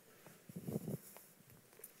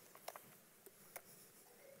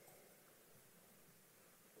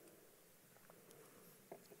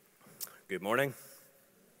Good morning.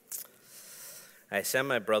 I sent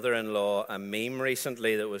my brother-in-law a meme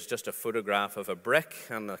recently that was just a photograph of a brick,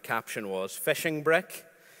 and the caption was, "Fishing brick,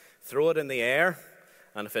 throw it in the air,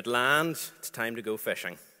 and if it lands, it's time to go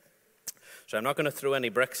fishing." So I'm not going to throw any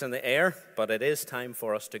bricks in the air, but it is time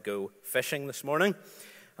for us to go fishing this morning.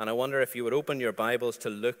 And I wonder if you would open your Bibles to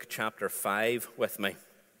Luke chapter 5 with me.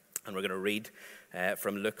 And we're going to read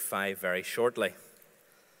from Luke 5 very shortly.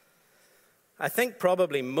 I think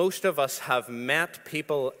probably most of us have met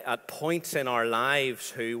people at points in our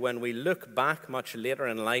lives who, when we look back much later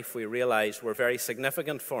in life, we realize were very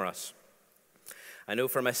significant for us. I know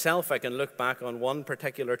for myself, I can look back on one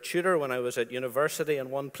particular tutor when I was at university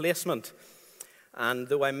and one placement. And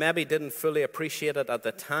though I maybe didn't fully appreciate it at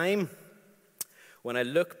the time, when I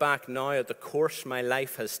look back now at the course my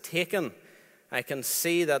life has taken, I can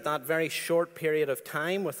see that that very short period of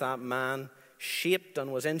time with that man shaped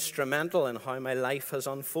and was instrumental in how my life has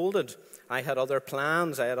unfolded. I had other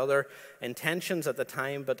plans, I had other intentions at the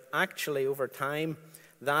time, but actually over time,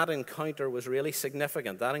 that encounter was really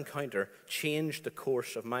significant. That encounter changed the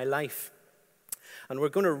course of my life. And we're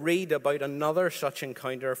going to read about another such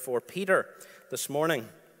encounter for Peter this morning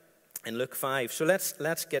in Luke 5. So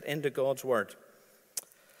let's get into God's word.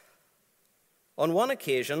 On one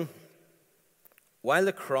occasion, while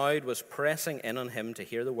the crowd was pressing in on him to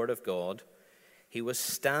hear the word of God, he was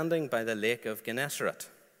standing by the lake of Gennesaret.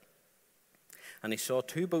 And he saw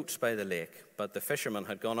two boats by the lake, but the fishermen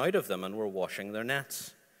had gone out of them and were washing their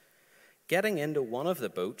nets. Getting into one of the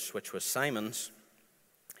boats, which was Simon's,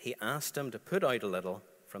 he asked him to put out a little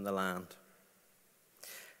from the land.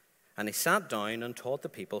 And he sat down and taught the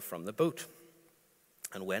people from the boat.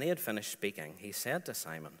 And when he had finished speaking, he said to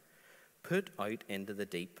Simon, "Put out into the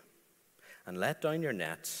deep and let down your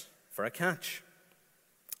nets for a catch."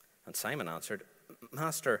 And Simon answered,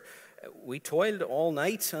 "Master, we toiled all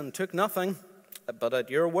night and took nothing, but at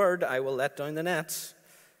your word I will let down the nets."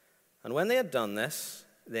 And when they had done this,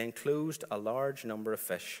 they enclosed a large number of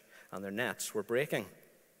fish, and their nets were breaking.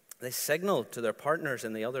 They signaled to their partners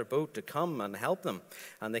in the other boat to come and help them,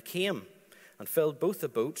 and they came and filled both the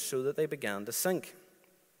boats so that they began to sink.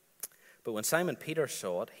 But when Simon Peter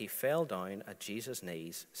saw it, he fell down at Jesus'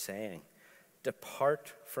 knees, saying,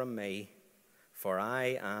 "Depart from me, for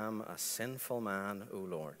I am a sinful man, O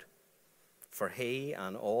Lord." For he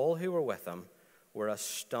and all who were with him were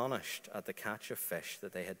astonished at the catch of fish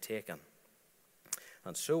that they had taken.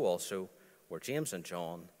 And so also were James and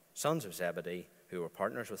John, sons of Zebedee, who were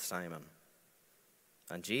partners with Simon.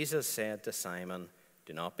 And Jesus said to Simon,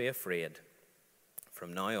 "Do not be afraid.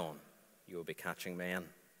 From now on you will be catching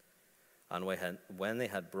men." And when they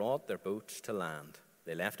had brought their boats to land,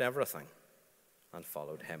 they left everything and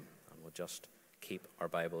followed him. And we'll just keep our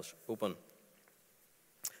Bibles open.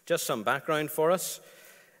 Just some background for us.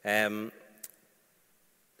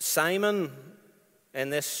 Simon, in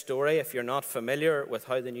this story, if you're not familiar with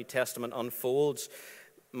how the New Testament unfolds,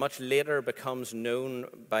 much later becomes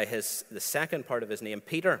known by the second part of his name,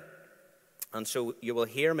 Peter. And so you will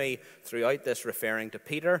hear me throughout this referring to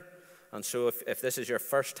Peter. And so if this is your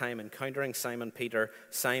first time encountering Simon Peter,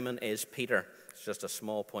 Simon is Peter. It's just a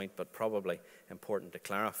small point, but probably important to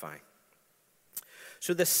clarify.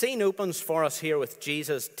 So the scene opens for us here with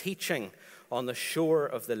Jesus teaching on the shore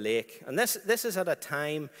of the lake. And this is at a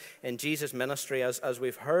time in Jesus' ministry, as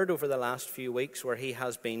we've heard over the last few weeks, where he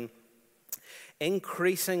has been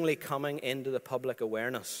increasingly coming into the public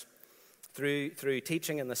awareness. Through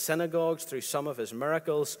teaching in the synagogues, through some of his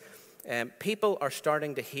miracles, people are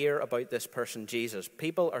starting to hear about this person, Jesus.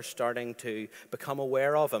 People are starting to become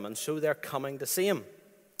aware of him, and so they're coming to see him.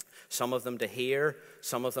 Some of them to hear,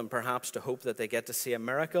 some of them perhaps to hope that they get to see a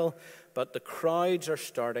miracle. But the crowds are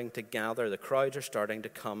starting to gather. The crowds are starting to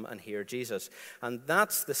come and hear Jesus. And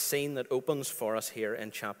that's the scene that opens for us here in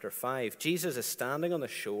chapter 5. Jesus is standing on the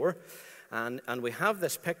shore, and we have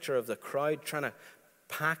this picture of the crowd trying to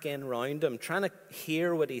pack in round him, trying to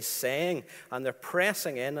hear what he's saying. And they're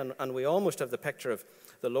pressing in, and we almost have the picture of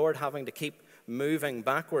the Lord having to keep moving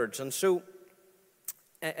backwards. And so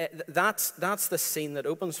that's the scene that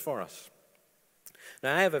opens for us.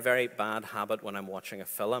 Now, I have a very bad habit when I'm watching a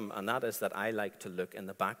film, and that is that I like to look in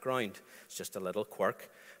the background. It's just a little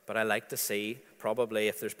quirk, but I like to see probably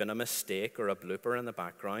if there's been a mistake or a blooper in the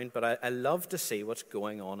background, but I love to see what's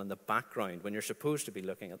going on in the background when you're supposed to be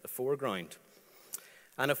looking at the foreground.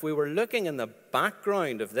 And if we were looking in the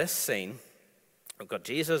background of this scene, we've got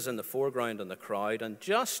Jesus in the foreground and the crowd, and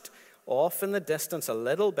just off in the distance a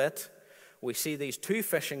little bit, we see these two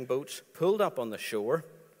fishing boats pulled up on the shore,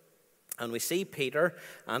 and we see Peter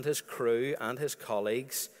and his crew and his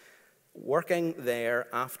colleagues working there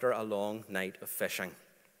after a long night of fishing.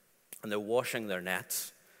 and they're washing their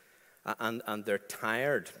nets, and they're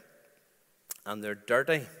tired, and they're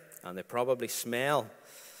dirty, and they probably smell.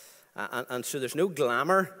 And so there's no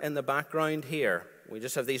glamour in the background here. We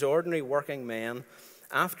just have these ordinary working men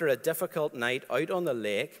after a difficult night out on the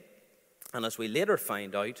lake. And as we later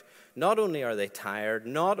find out, not only are they tired,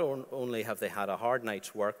 not only have they had a hard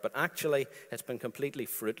night's work, but actually it's been completely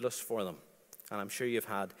fruitless for them. And I'm sure you've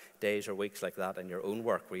had days or weeks like that in your own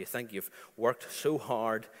work where you think you've worked so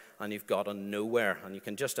hard and you've gotten nowhere. And you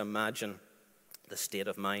can just imagine the state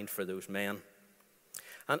of mind for those men.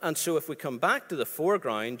 And so if we come back to the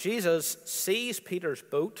foreground, Jesus sees Peter's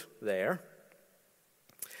boat there,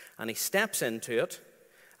 and he steps into it,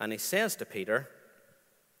 and he says to Peter,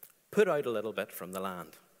 "Put out a little bit from the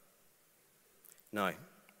land." Now,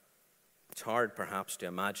 it's hard perhaps to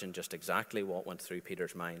imagine just exactly what went through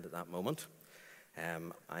Peter's mind at that moment.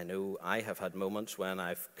 I know I have had moments when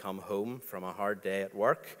I've come home from a hard day at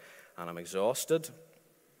work, and I'm exhausted,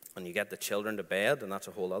 and you get the children to bed, and that's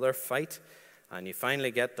a whole other fight. And you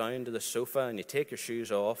finally get down to the sofa and you take your shoes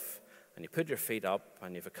off and you put your feet up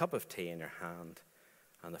and you have a cup of tea in your hand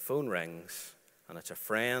and the phone rings and it's a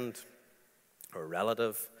friend or a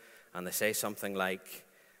relative and they say something like,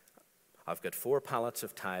 "I've got 4 pallets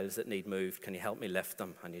of tiles that need moved. Can you help me lift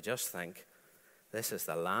them?" And you just think, this is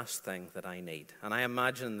the last thing that I need. And I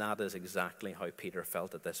imagine that is exactly how Peter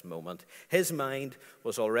felt at this moment. His mind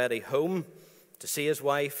was already home, to see his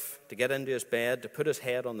wife, to get into his bed, to put his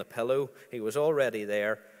head on the pillow. He was already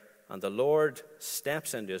there. And the Lord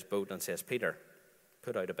steps into his boat and says, "Peter,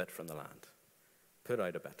 put out a bit from the land. Put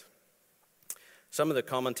out a bit." Some of the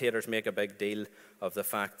commentators make a big deal of the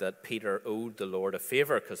fact that Peter owed the Lord a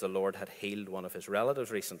favor because the Lord had healed one of his relatives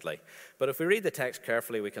recently. But if we read the text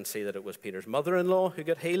carefully, we can see that it was Peter's mother-in-law who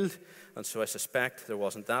got healed. And so I suspect there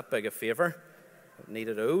wasn't that big a favor that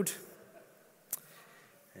needed owed.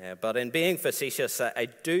 But in being facetious, I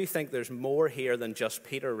do think there's more here than just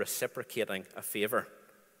Peter reciprocating a favor.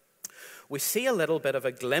 We see a little bit of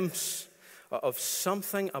a glimpse of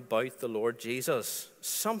something about the Lord Jesus,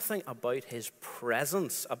 something about his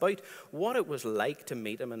presence, about what it was like to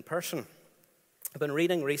meet him in person. I've been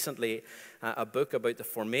reading recently a book about the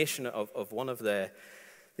formation of one of the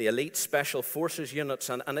elite special forces units,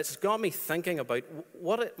 and it's got me thinking about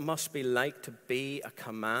what it must be like to be a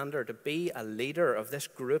commander, to be a leader of this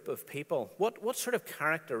group of people. What sort of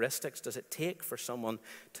characteristics does it take for someone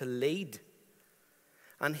to lead?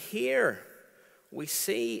 And here we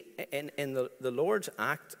see in the Lord's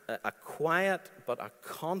act a quiet but a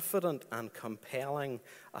confident and compelling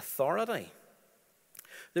authority.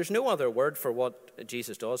 There's no other word for what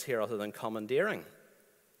Jesus does here other than commandeering.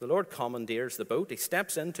 The Lord commandeers the boat. He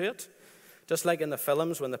steps into it, just like in the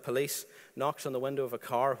films when the police knocks on the window of a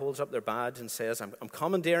car, holds up their badge and says, I'm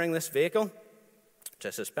commandeering this vehicle, which I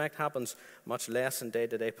suspect happens much less in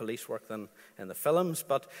day-to-day police work than in the films.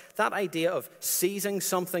 But that idea of seizing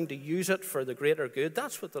something to use it for the greater good,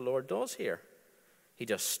 that's what the Lord does here. He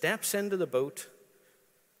just steps into the boat,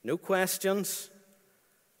 no questions,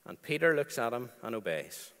 and Peter looks at him and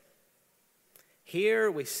obeys. Here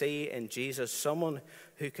we see in Jesus someone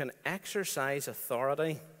who can exercise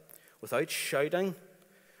authority without shouting,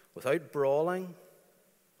 without brawling,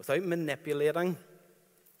 without manipulating,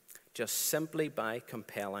 just simply by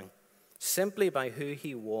compelling, simply by who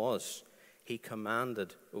he was. He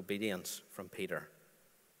commanded obedience from Peter.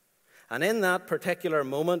 And in that particular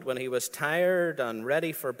moment when he was tired and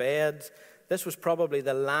ready for bed, this was probably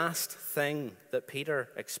the last thing that Peter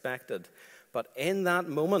expected. But in that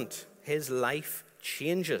moment, his life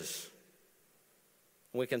changes.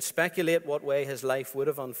 We can speculate what way his life would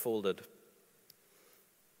have unfolded.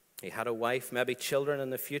 He had a wife, maybe children in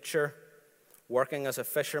the future, working as a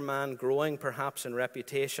fisherman, growing perhaps in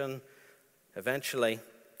reputation, eventually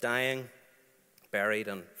dying, buried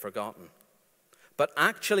and forgotten. But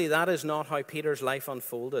actually, that is not how Peter's life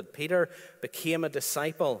unfolded. Peter became a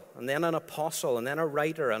disciple, and then an apostle, and then a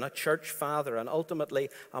writer, and a church father, and ultimately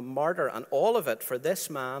a martyr, and all of it for this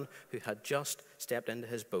man who had just stepped into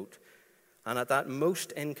his boat. And at that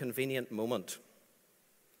most inconvenient moment,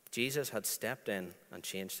 Jesus had stepped in and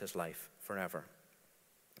changed his life forever.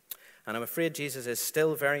 And I'm afraid Jesus is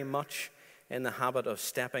still very much in the habit of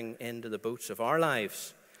stepping into the boats of our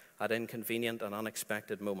lives at inconvenient and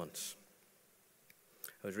unexpected moments.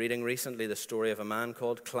 I was reading recently the story of a man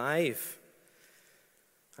called Clive.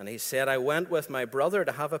 And he said, I went with my brother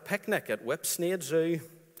to have a picnic at Whipsnade Zoo.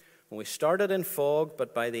 And we started in fog,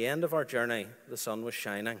 but by the end of our journey, the sun was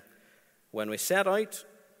shining. When we set out,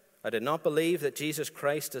 I did not believe that Jesus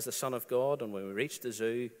Christ is the Son of God. And when we reached the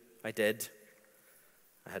zoo, I did.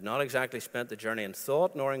 I had not exactly spent the journey in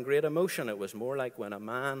thought nor in great emotion. It was more like when a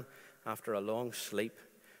man after a long sleep,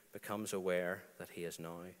 becomes aware that he is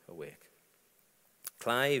now awake.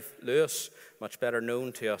 Clive Lewis, much better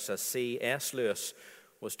known to us as C.S. Lewis,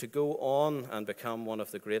 was to go on and become one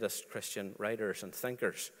of the greatest Christian writers and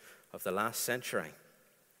thinkers of the last century.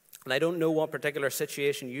 And I don't know what particular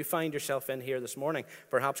situation you find yourself in here this morning,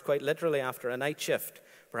 perhaps quite literally after a night shift,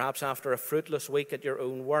 perhaps after a fruitless week at your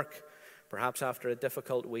own work, perhaps after a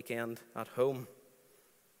difficult weekend at home.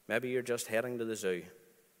 Maybe you're just heading to the zoo.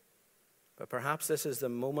 But perhaps this is the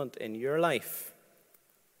moment in your life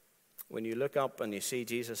when you look up and you see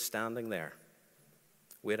Jesus standing there,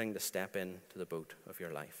 waiting to step into the boat of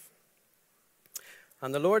your life.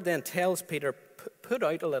 And the Lord then tells Peter, put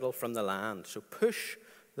out a little from the land. So push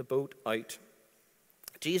the boat out.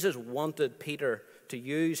 Jesus wanted Peter to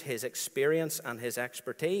use his experience and his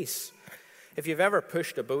expertise. If you've ever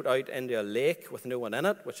pushed a boat out into a lake with no one in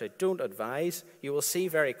it, which I don't advise, you will see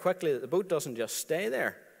very quickly that the boat doesn't just stay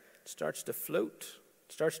there. It starts to float,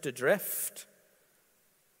 it starts to drift.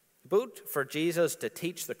 The boat, for Jesus to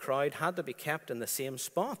teach the crowd, had to be kept in the same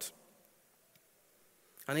spot.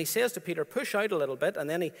 And he says to Peter, push out a little bit, and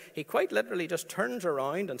then he quite literally just turns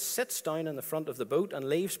around and sits down in the front of the boat and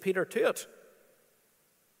leaves Peter to it.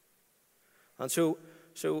 And so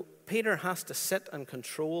Peter has to sit and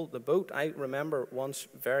control the boat. I remember once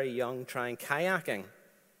very young trying kayaking.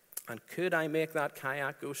 And could I make that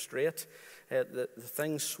kayak go straight? The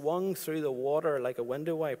thing swung through the water like a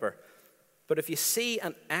window wiper. But if you see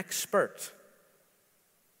an expert,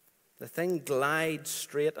 the thing glides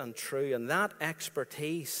straight and true. And that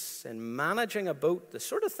expertise in managing a boat, the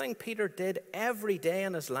sort of thing Peter did every day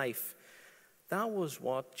in his life, that was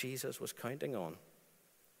what Jesus was counting on.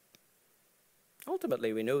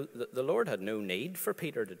 Ultimately, we know that the Lord had no need for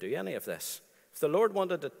Peter to do any of this. If the Lord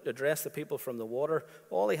wanted to address the people from the water,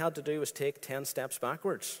 all he had to do was take 10 steps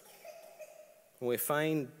backwards. And we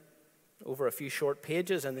find over a few short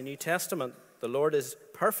pages in the New Testament, the Lord is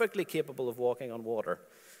perfectly capable of walking on water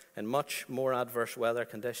in much more adverse weather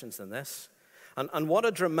conditions than this. And what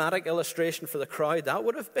a dramatic illustration for the crowd that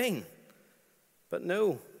would have been. But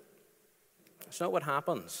no, that's not what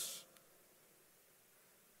happens.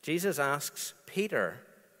 Jesus asks Peter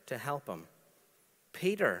to help him.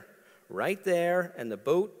 Peter, right there in the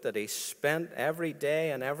boat that he spent every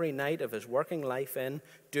day and every night of his working life in,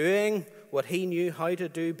 doing what he knew how to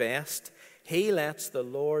do best, he lets the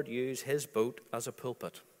Lord use his boat as a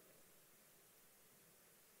pulpit.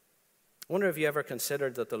 I wonder if you ever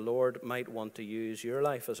considered that the Lord might want to use your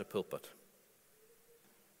life as a pulpit.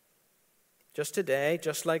 Just today,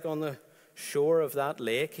 just like on the shore of that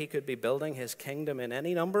lake, he could be building his kingdom in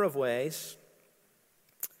any number of ways.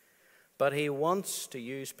 But he wants to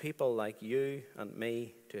use people like you and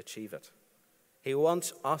me to achieve it. He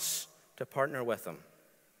wants us to partner with him.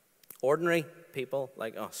 Ordinary people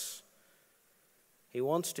like us. He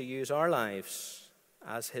wants to use our lives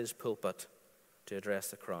as his pulpit to address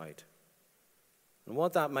the crowd. And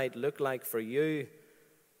what that might look like for you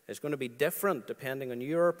is going to be different depending on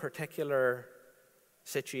your particular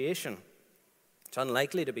situation. It's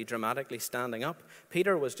unlikely to be dramatically standing up.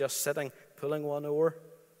 Peter was just sitting, pulling one oar,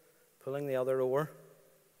 pulling the other oar.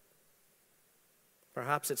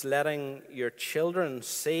 Perhaps it's letting your children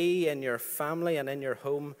see in your family and in your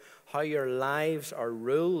home how your lives are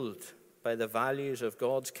ruled by the values of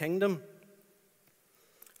God's kingdom.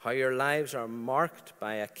 How your lives are marked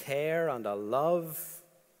by a care and a love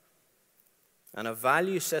and a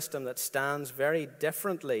value system that stands very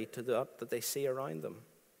differently to that they see around them.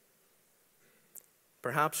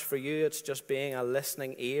 Perhaps for you it's just being a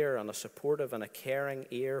listening ear and a supportive and a caring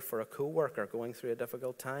ear for a co-worker going through a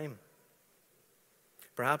difficult time.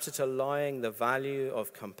 Perhaps it's allowing the value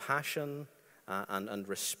of compassion and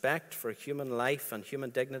respect for human life and human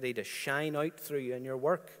dignity to shine out through you in your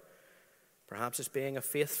work. Perhaps it's being a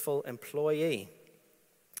faithful employee.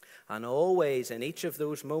 And always in each of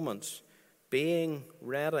those moments, being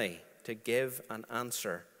ready to give an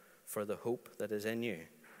answer for the hope that is in you.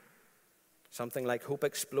 Something like Hope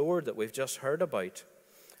Explored that we've just heard about.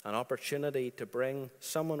 An opportunity to bring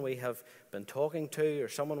someone we have been talking to or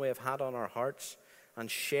someone we have had on our hearts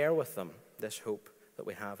and share with them this hope that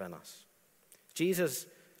we have in us. Jesus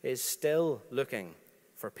is still looking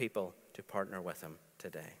for people to partner with him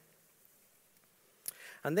today.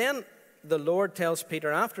 And then the Lord tells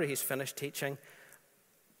Peter after he's finished teaching,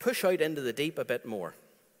 push out into the deep a bit more.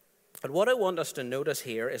 And what I want us to notice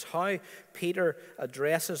here is how Peter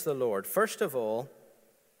addresses the Lord. First of all,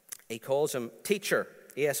 he calls him teacher.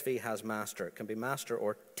 ESV has master. It can be master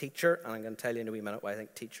or teacher, and I'm going to tell you in a wee minute why I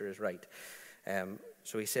think teacher is right.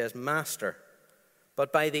 So he says master.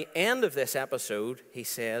 But by the end of this episode, he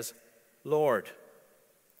says Lord.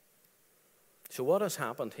 So what has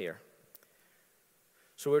happened here?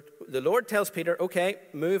 So the Lord tells Peter, okay,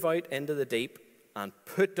 move out into the deep and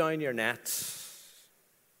put down your nets.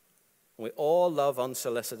 We all love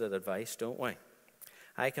unsolicited advice, don't we?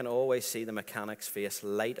 I can always see the mechanic's face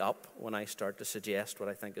light up when I start to suggest what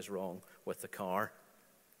I think is wrong with the car.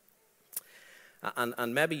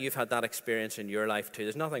 And maybe you've had that experience in your life too.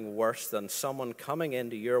 There's nothing worse than someone coming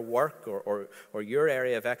into your work or your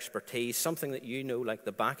area of expertise, something that you know like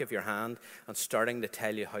the back of your hand, and starting to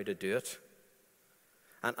tell you how to do it.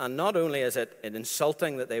 And not only is it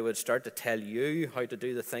insulting that they would start to tell you how to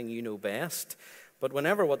do the thing you know best, but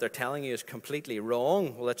whenever what they're telling you is completely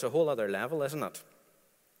wrong, well, it's a whole other level, isn't it?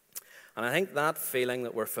 And I think that feeling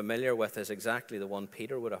that we're familiar with is exactly the one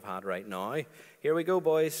Peter would have had right now. Here we go,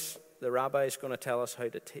 boys. The rabbi's going to tell us how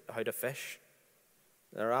to fish.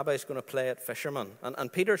 The rabbi's going to play at fisherman.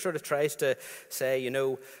 And Peter sort of tries to say,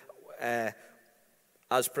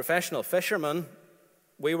 as professional fishermen,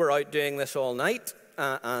 we were out doing this all night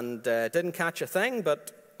and didn't catch a thing,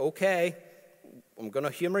 but okay, I'm going to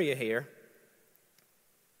humor you here.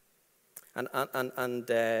 And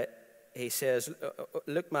he says,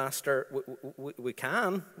 look, master, we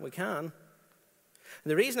can. And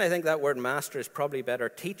the reason I think that word master is probably better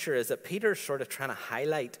teacher is that Peter's sort of trying to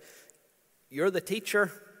highlight, you're the teacher,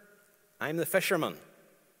 I'm the fisherman.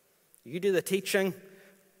 You do the teaching,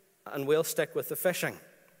 and we'll stick with the fishing.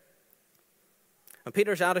 And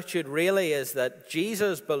Peter's attitude really is that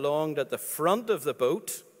Jesus belonged at the front of the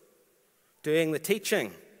boat doing the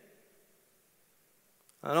teaching.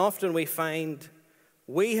 And often we find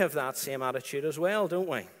we have that same attitude as well, don't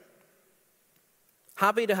we?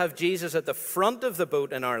 Happy to have Jesus at the front of the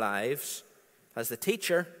boat in our lives as the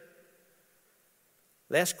teacher,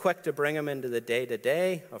 less quick to bring him into the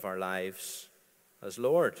day-to-day of our lives as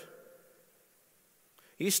Lord.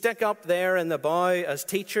 You stick up there in the bow as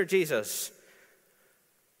teacher, Jesus,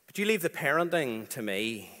 but you leave the parenting to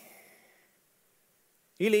me.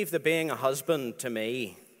 You leave the being a husband to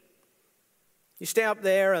me. You stay up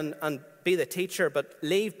there and be the teacher, but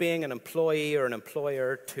leave being an employee or an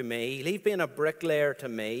employer to me. Leave being a bricklayer to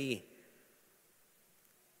me.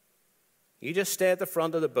 You just stay at the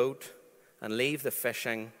front of the boat and leave the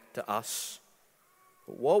fishing to us.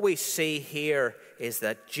 But what we see here is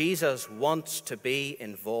that Jesus wants to be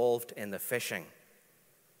involved in the fishing.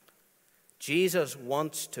 Jesus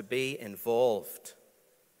wants to be involved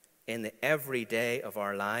in the everyday of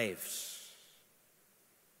our lives.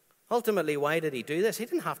 Ultimately, why did he do this? He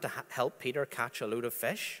didn't have to help Peter catch a load of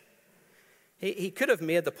fish. He could have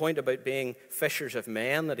made the point about being fishers of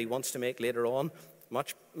men that he wants to make later on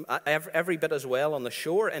every bit as well on the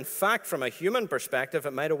shore. In fact, from a human perspective,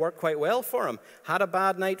 it might have worked quite well for him. Had a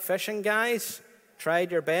bad night fishing, guys. Tried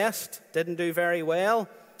your best. Didn't do very well.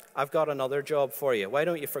 I've got another job for you. Why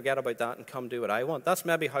don't you forget about that and come do what I want? That's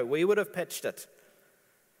maybe how we would have pitched it.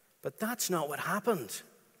 But that's not what happened.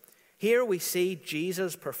 Here we see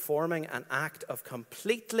Jesus performing an act of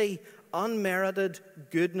completely unmerited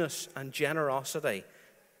goodness and generosity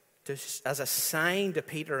as a sign to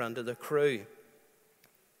Peter and to the crew.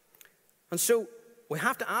 And so we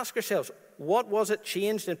have to ask ourselves, what was it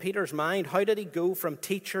changed in Peter's mind? How did he go from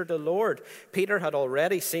teacher to Lord? Peter had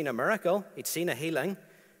already seen a miracle. He'd seen a healing.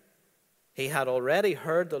 He had already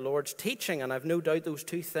heard the Lord's teaching, and I've no doubt those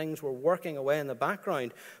two things were working away in the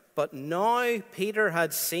background. But now Peter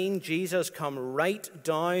had seen Jesus come right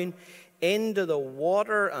down into the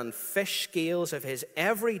water and fish scales of his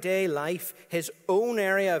everyday life, his own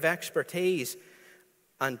area of expertise.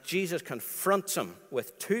 And Jesus confronts him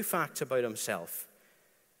with two facts about himself.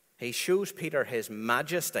 He shows Peter his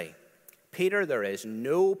majesty. Peter, there is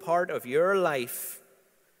no part of your life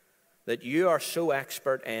that you are so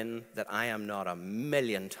expert in that I am not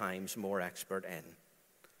 1,000,000 times more expert in.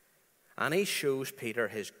 And he shows Peter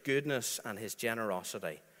his goodness and his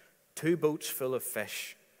generosity. 2 boats full of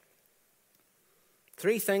fish.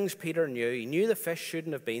 3 things Peter knew. He knew the fish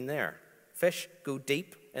shouldn't have been there. Fish go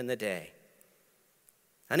deep in the day.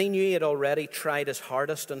 And he knew he had already tried his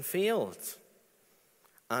hardest and failed.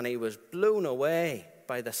 And he was blown away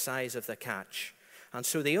by the size of the catch. And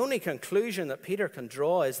so the only conclusion that Peter can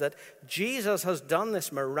draw is that Jesus has done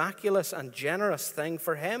this miraculous and generous thing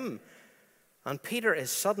for him. And Peter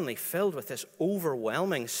is suddenly filled with this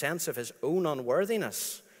overwhelming sense of his own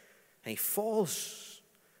unworthiness. And he falls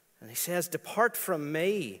and he says, "Depart from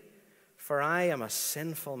me, for I am a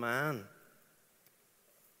sinful man."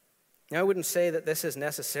 Now, I wouldn't say that this is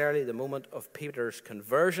necessarily the moment of Peter's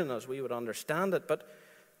conversion as we would understand it, but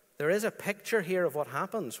there is a picture here of what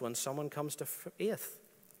happens when someone comes to faith.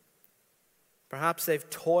 Perhaps they've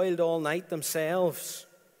toiled all night themselves,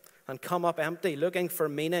 and come up empty, looking for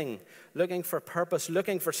meaning, looking for purpose,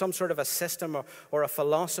 looking for some sort of a system or a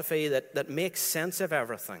philosophy that makes sense of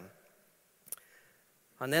everything.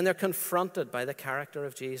 And then they're confronted by the character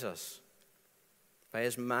of Jesus, by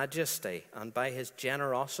his majesty and by his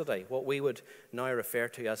generosity, what we would now refer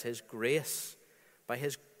to as his grace, by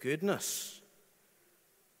his goodness.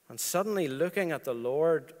 And suddenly, looking at the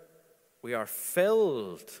Lord, we are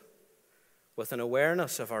filled with an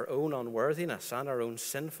awareness of our own unworthiness and our own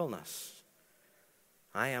sinfulness.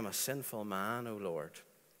 I am a sinful man, O Lord.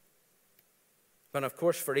 But of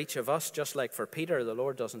course, for each of us, just like for Peter, the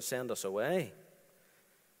Lord doesn't send us away.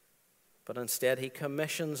 But instead, he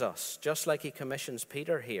commissions us, just like he commissions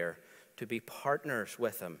Peter here, to be partners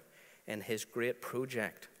with him in his great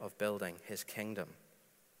project of building his kingdom.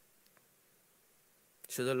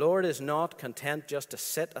 So the Lord is not content just to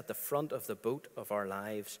sit at the front of the boat of our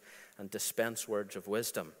lives and dispense words of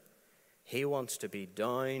wisdom. He wants to be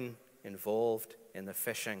down, involved in the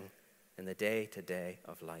fishing, in the day-to-day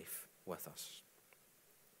of life with us.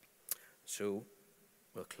 So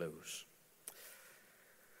we'll close.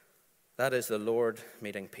 That is the Lord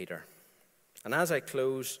meeting Peter. And as I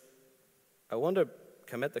close, I want to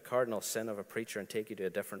commit the cardinal sin of a preacher and take you to a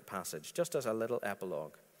different passage, just as a little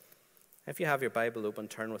epilogue. If you have your Bible open,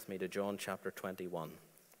 turn with me to John chapter 21.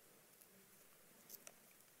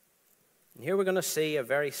 And here we're going to see a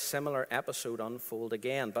very similar episode unfold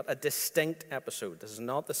again, but a distinct episode. This is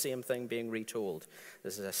not the same thing being retold.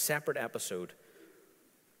 This is a separate episode.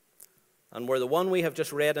 And where the one we have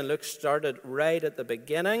just read in Luke started right at the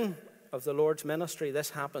beginning of the Lord's ministry,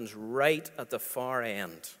 this happens right at the far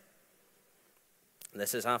end.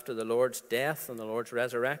 This is after the Lord's death and the Lord's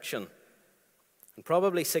resurrection. And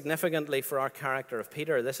probably significantly for our character of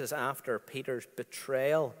Peter, this is after Peter's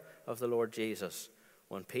betrayal of the Lord Jesus,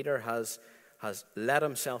 when Peter has let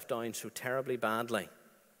himself down so terribly badly.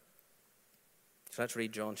 So let's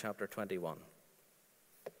read John chapter 21.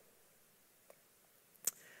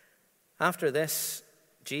 After this,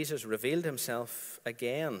 Jesus revealed himself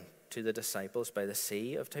again to the disciples by the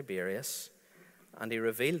Sea of Tiberias, and he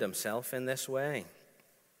revealed himself in this way.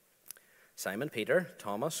 Simon Peter,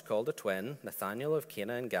 Thomas called the twin, Nathanael of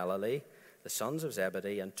Cana in Galilee, the sons of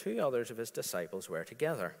Zebedee, and two others of his disciples were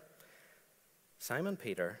together. Simon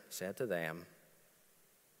Peter said to them,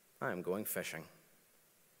 I am going fishing.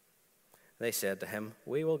 They said to him,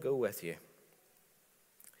 we will go with you.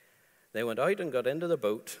 They went out and got into the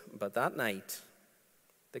boat, but that night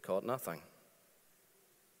they caught nothing.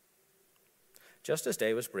 Just as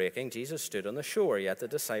day was breaking, Jesus stood on the shore, yet the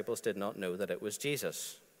disciples did not know that it was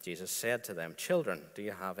Jesus. Jesus said to them, children, do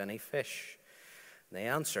you have any fish? They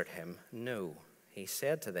answered him, no. He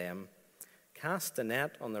said to them, cast the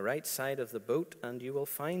net on the right side of the boat, and you will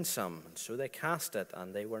find some. And so they cast it,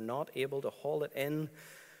 and they were not able to haul it in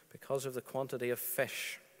because of the quantity of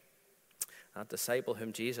fish. That disciple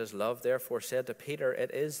whom Jesus loved therefore said to Peter, it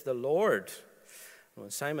is the Lord. And when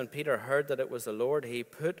Simon Peter heard that it was the Lord, he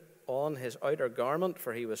put on his outer garment,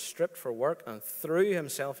 for he was stripped for work, and threw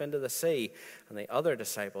himself into the sea. And the other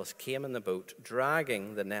disciples came in the boat,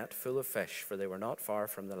 dragging the net full of fish, for they were not far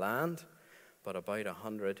from the land, but about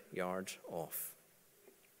 100 yards off.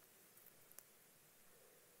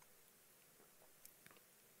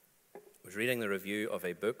 I was reading the review of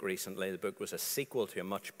a book recently. The book was a sequel to a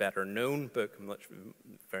much better known book,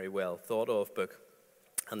 very well thought of book.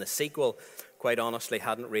 And the sequel, quite honestly,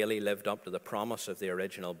 hadn't really lived up to the promise of the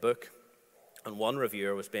original book. And one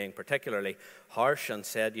reviewer was being particularly harsh and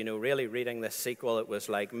said, really reading this sequel, it was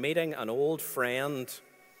like meeting an old friend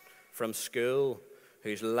from school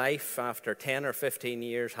whose life after 10 or 15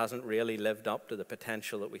 years hasn't really lived up to the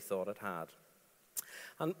potential that we thought it had.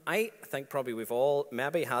 And I think probably we've all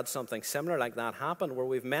maybe had something similar like that happen, where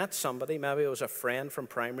we've met somebody, maybe it was a friend from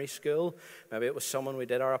primary school, maybe it was someone we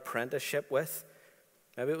did our apprenticeship with,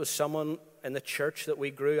 maybe it was someone in the church that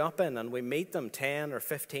we grew up in, and we meet them 10 or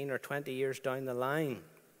 15 or 20 years down the line.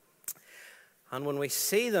 And when we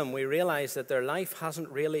see them, we realize that their life hasn't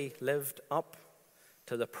really lived up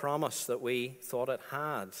to the promise that we thought it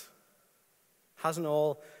had. Hasn't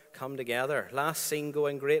all come together. Last seen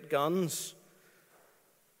going great guns,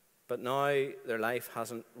 but now their life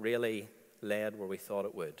hasn't really led where we thought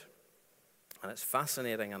it would. And it's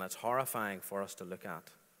fascinating and it's horrifying for us to look at.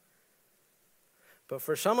 But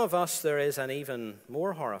for some of us, there is an even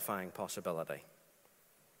more horrifying possibility.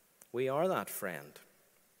 We are that friend.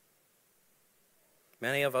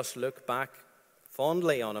 Many of us look back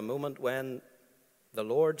fondly on a moment when the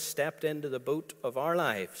Lord stepped into the boat of our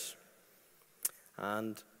lives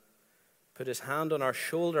and put his hand on our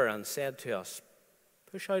shoulder and said to us,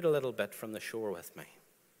 push out a little bit from the shore with me.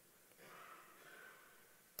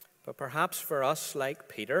 But perhaps for us, like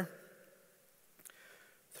Peter,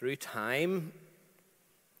 through time,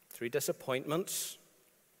 through disappointments,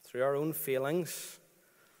 through our own feelings,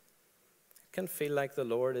 it can feel like the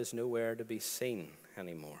Lord is nowhere to be seen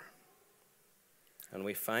anymore. And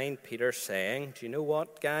we find Peter saying, do you know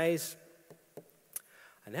what, guys?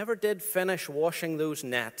 I never did finish washing those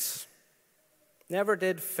nets. Never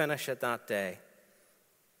did finish it that day.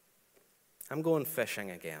 I'm going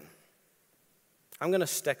fishing again. I'm going to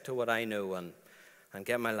stick to what I know and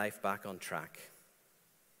get my life back on track.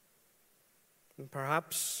 And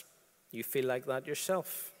perhaps you feel like that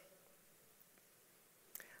yourself.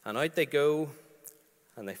 And out they go,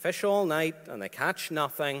 and they fish all night, and they catch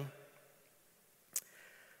nothing.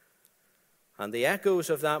 And the echoes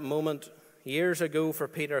of that moment years ago for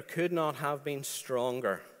Peter could not have been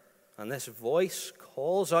stronger. And this voice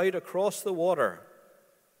calls out across the water,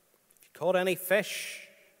 "If you caught any fish,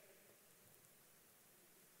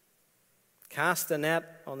 cast the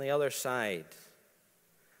net on the other side."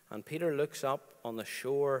 And Peter looks up on the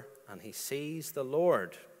shore and he sees the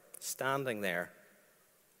Lord standing there,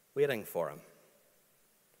 waiting for him.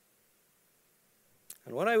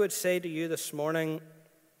 And what I would say to you this morning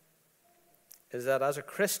is that as a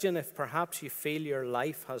Christian, if perhaps you feel your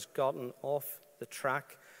life has gotten off the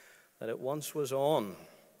track that it once was on,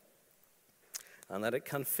 and that it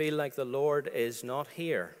can feel like the Lord is not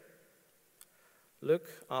here, look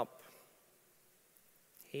up.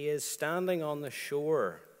 He is standing on the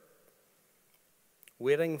shore,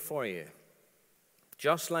 waiting for you,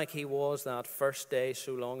 just like he was that first day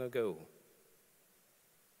so long ago.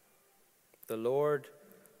 The Lord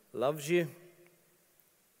loves you,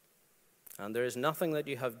 and there is nothing that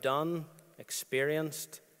you have done,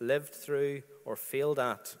 experienced, lived through, or failed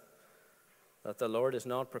at that the Lord is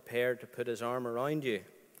not prepared to put his arm around you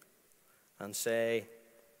and say,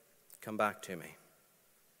 "Come back to me."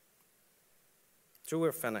 So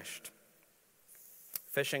we're finished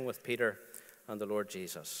fishing with Peter and the Lord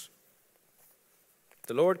Jesus.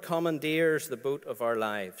 The Lord commandeers the boat of our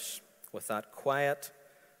lives with that quiet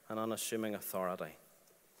and unassuming authority.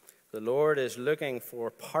 The Lord is looking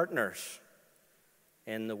for partners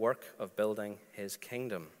in the work of building his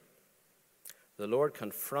kingdom. The Lord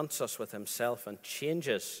confronts us with himself and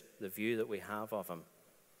changes the view that we have of him.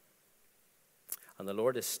 And the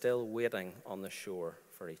Lord is still waiting on the shore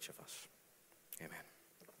for each of us. Amen.